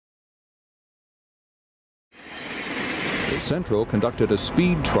Central conducted a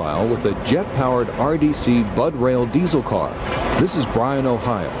speed trial with a jet-powered RDC Bud Rail diesel car. This is Bryan,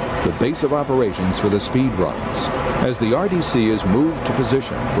 Ohio, the base of operations for the speed runs. As the RDC is moved to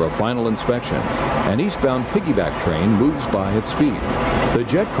position for a final inspection, an eastbound piggyback train moves by at speed. The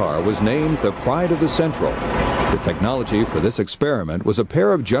jet car was named the Pride of the Central. The technology for this experiment was a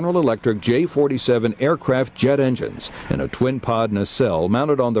pair of General Electric J-47 aircraft jet engines in a twin-pod nacelle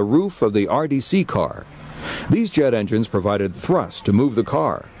mounted on the roof of the RDC car. These jet engines provided thrust to move the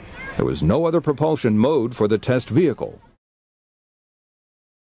car. There was no other propulsion mode for the test vehicle.